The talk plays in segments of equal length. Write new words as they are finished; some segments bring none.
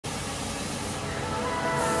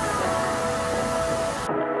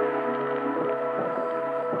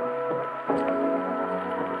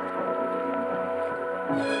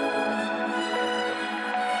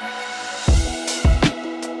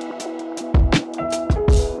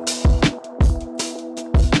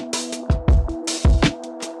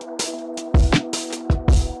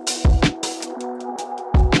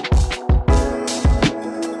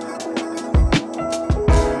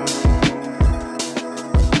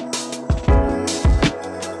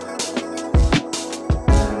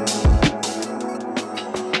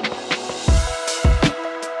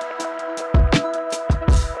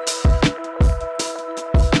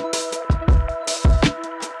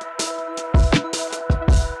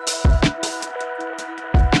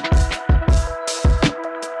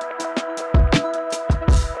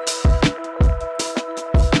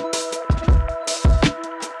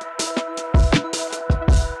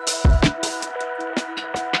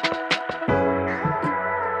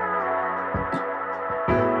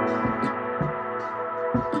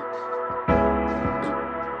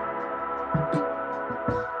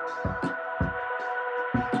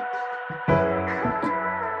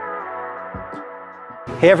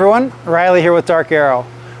Hey everyone, Riley here with DarkAero.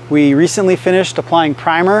 We recently finished applying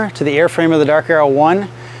primer to the airframe of the DarkAero 1.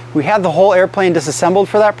 We had the whole airplane disassembled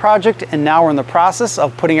for that project, and now we're in the process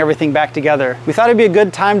of putting everything back together. We thought it'd be a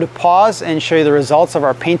good time to pause and show you the results of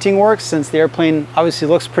our painting work, since the airplane obviously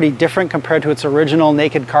looks pretty different compared to its original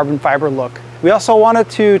naked carbon fiber look. We also wanted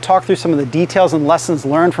to talk through some of the details and lessons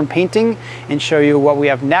learned from painting and show you what we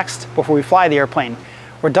have next before we fly the airplane.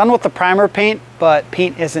 We're done with the primer paint, but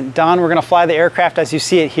paint isn't done. We're gonna fly the aircraft as you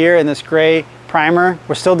see it here in this gray primer.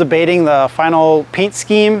 We're still debating the final paint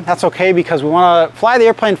scheme. That's okay, because we wanna fly the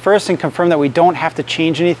airplane first and confirm that we don't have to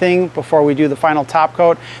change anything before we do the final top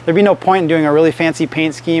coat. There'd be no point in doing a really fancy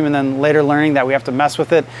paint scheme and then later learning that we have to mess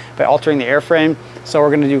with it by altering the airframe. So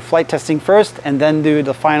we're gonna do flight testing first and then do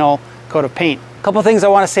the final coat of paint. A couple things I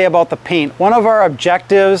want to say about the paint. One of our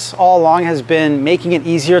objectives all along has been making it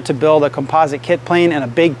easier to build a composite kit plane, and a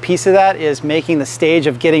big piece of that is making the stage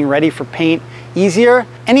of getting ready for paint easier.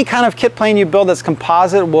 Any kind of kit plane you build that's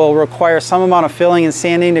composite will require some amount of filling and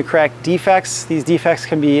sanding to correct defects. These defects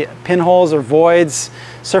can be pinholes or voids,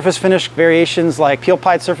 surface finish variations like peel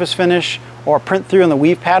applied surface finish or print through in the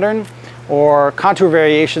weave pattern, or contour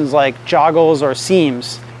variations like joggles or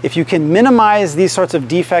seams. If you can minimize these sorts of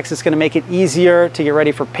defects, it's going to make it easier to get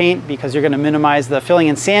ready for paint, because you're going to minimize the filling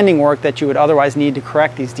and sanding work that you would otherwise need to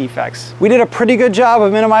correct these defects. We did a pretty good job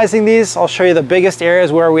of minimizing these. I'll show you the biggest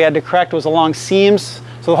areas where we had to correct was along seams.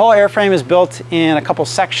 So the whole airframe is built in a couple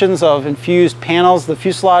sections of infused panels. The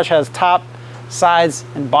fuselage has top, sides,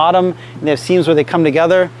 and bottom, and they have seams where they come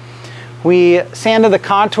together. We sanded the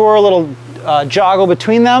contour, a little joggle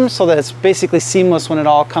between them, so that it's basically seamless when it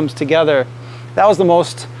all comes together. That was the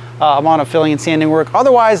most amount of filling and sanding work.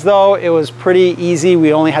 Otherwise though, it was pretty easy.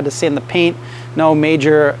 We only had to sand the paint, no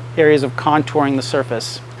major areas of contouring the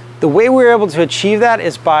surface. The way we were able to achieve that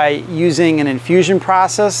is by using an infusion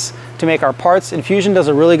process to make our parts. Infusion does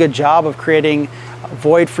a really good job of creating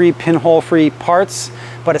void-free, pinhole-free parts,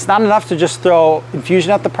 but it's not enough to just throw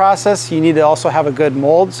infusion at the process. You need to also have a good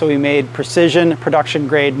mold, so we made precision production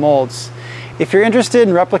grade molds. If you're interested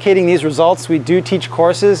in replicating these results, we do teach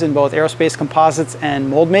courses in both aerospace composites and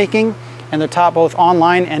mold making, and they're taught both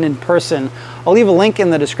online and in person. I'll leave a link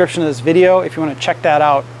in the description of this video if you want to check that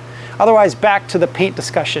out. Otherwise, back to the paint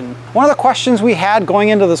discussion. One of the questions we had going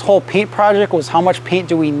into this whole paint project was how much paint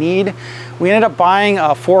do we need? We ended up buying a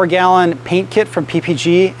 4-gallon paint kit from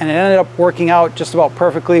PPG, and it ended up working out just about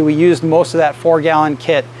perfectly. We used most of that 4-gallon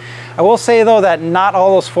kit. I will say though that not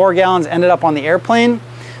all those 4 gallons ended up on the airplane.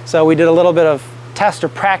 So we did a little bit of test or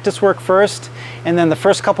practice work first, and then the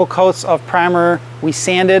first couple coats of primer we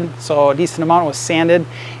sanded, so a decent amount was sanded,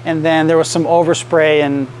 and then there was some overspray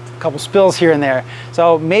and a couple spills here and there.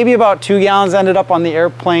 So maybe about 2 gallons ended up on the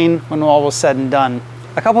airplane when all was said and done.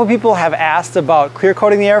 A couple of people have asked about clear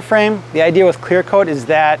coating the airframe. The idea with clear coat is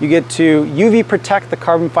that you get to UV protect the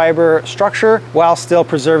carbon fiber structure while still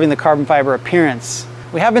preserving the carbon fiber appearance.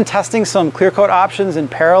 We have been testing some clear coat options in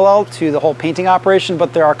parallel to the whole painting operation,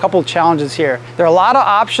 but there are a couple of challenges here. There are a lot of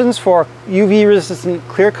options for UV resistant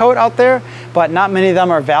clear coat out there, but not many of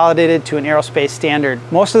them are validated to an aerospace standard.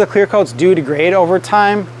 Most of the clear coats do degrade over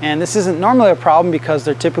time, and this isn't normally a problem because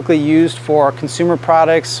they're typically used for consumer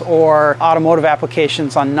products or automotive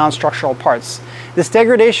applications on non-structural parts. This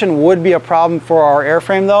degradation would be a problem for our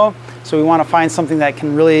airframe though, so we want to find something that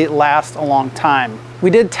can really last a long time. We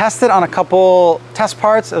did test it on a couple test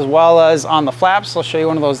parts as well as on the flaps. I'll show you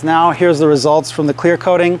one of those now. Here's the results from the clear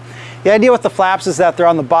coating. The idea with the flaps is that they're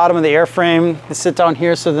on the bottom of the airframe. They sit down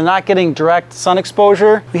here, so they're not getting direct sun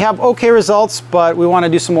exposure. We have okay results, but we want to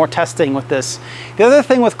do some more testing with this. The other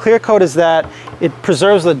thing with clear coat is that it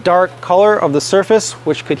preserves the dark color of the surface,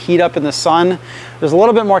 which could heat up in the sun. There's a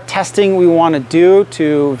little bit more testing we want to do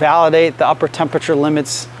to validate the upper temperature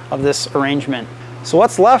limits of this arrangement. So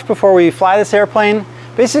what's left before we fly this airplane?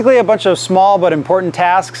 Basically a bunch of small but important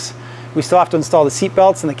tasks. We still have to install the seat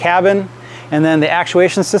belts in the cabin, and then the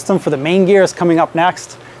actuation system for the main gear is coming up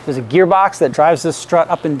next. There's a gearbox that drives this strut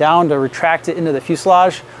up and down to retract it into the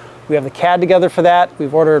fuselage. We have the CAD together for that.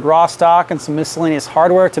 We've ordered raw stock and some miscellaneous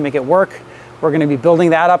hardware to make it work. We're going to be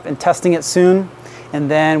building that up and testing it soon.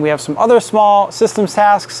 And then we have some other small systems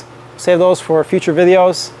tasks. Save those for future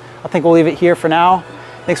videos. I think we'll leave it here for now.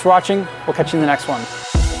 Thanks for watching. We'll catch you in the next one.